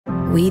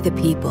We the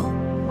people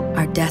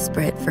are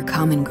desperate for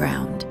common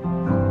ground,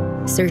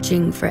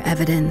 searching for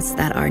evidence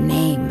that our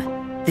name,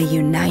 the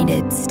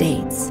United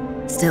States,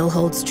 still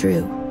holds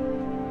true.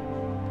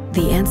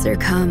 The answer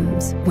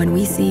comes when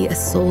we see a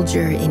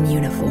soldier in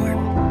uniform,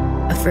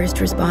 a first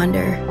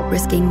responder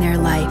risking their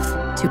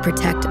life to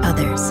protect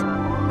others.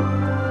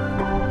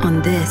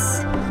 On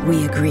this,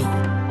 we agree.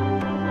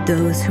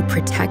 Those who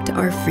protect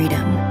our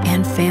freedom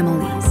and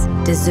families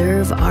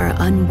deserve our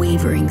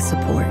unwavering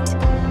support.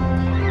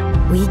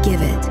 We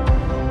give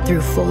it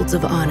through folds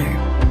of honor.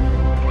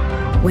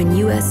 When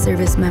U.S.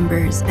 service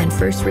members and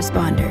first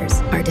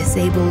responders are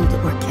disabled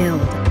or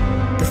killed,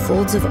 the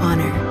Folds of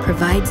Honor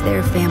provides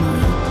their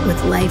family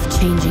with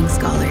life-changing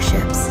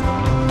scholarships.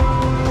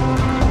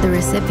 The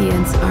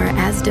recipients are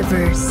as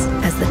diverse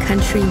as the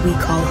country we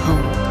call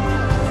home.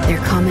 Their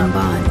common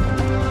bond,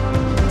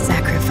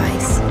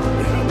 sacrifice.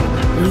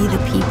 We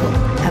the people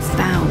have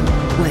found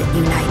what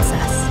unites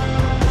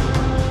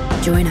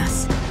us. Join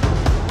us